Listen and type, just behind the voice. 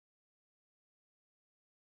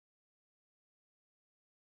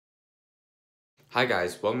Hi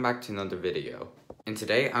guys, welcome back to another video. And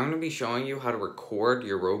today I'm going to be showing you how to record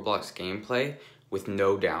your Roblox gameplay with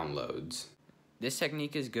no downloads. This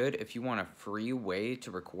technique is good if you want a free way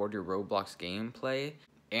to record your Roblox gameplay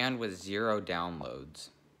and with 0 downloads.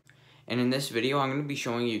 And in this video I'm going to be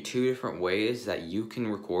showing you 2 different ways that you can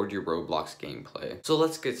record your Roblox gameplay. So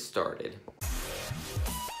let's get started.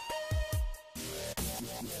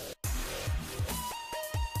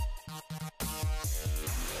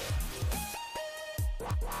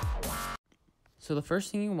 So the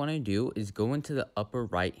first thing you want to do is go into the upper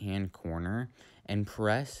right hand corner and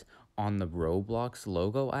press on the Roblox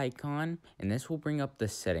logo icon, and this will bring up the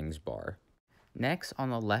settings bar. Next, on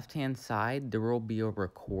the left hand side, there will be a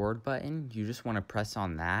record button. You just want to press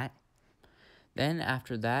on that. Then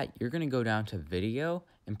after that, you're going to go down to video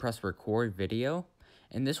and press record video,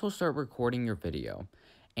 and this will start recording your video.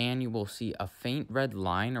 And you will see a faint red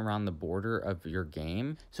line around the border of your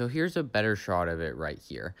game. So here's a better shot of it right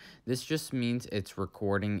here. This just means it's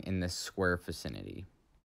recording in this square vicinity.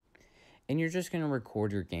 And you're just going to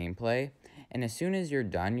record your gameplay. And as soon as you're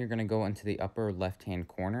done, you're going to go into the upper left-hand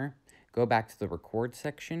corner, go back to the record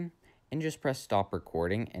section, and just press stop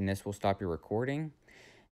recording, and this will stop your recording.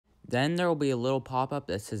 Then there will be a little pop-up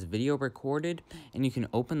that says video recorded, and you can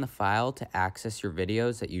open the file to access your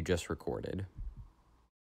videos that you just recorded.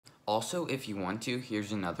 Also, if you want to,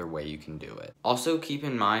 here's another way you can do it. Also, keep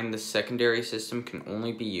in mind the secondary system can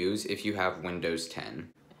only be used if you have Windows 10.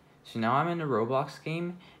 So now I'm in the Roblox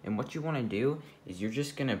game, and what you want to do is you're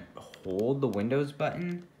just going to hold the Windows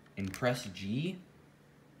button and press G,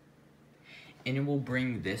 and it will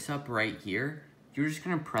bring this up right here. You're just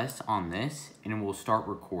going to press on this, and it will start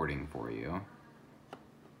recording for you.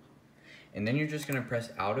 And then you're just going to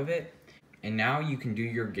press out of it, and now you can do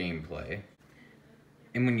your gameplay.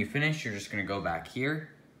 And when you finish, you're just going to go back here,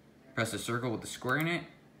 press a circle with the square in it,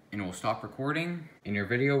 and it will stop recording, and your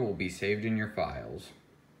video will be saved in your files.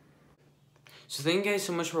 So thank you guys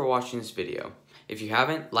so much for watching this video. If you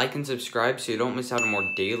haven't, like and subscribe so you don't miss out on more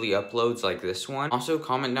daily uploads like this one. Also,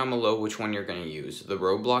 comment down below which one you're going to use, the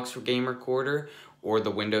Roblox game recorder or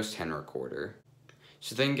the Windows 10 recorder.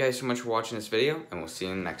 So thank you guys so much for watching this video, and we'll see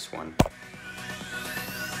you in the next one.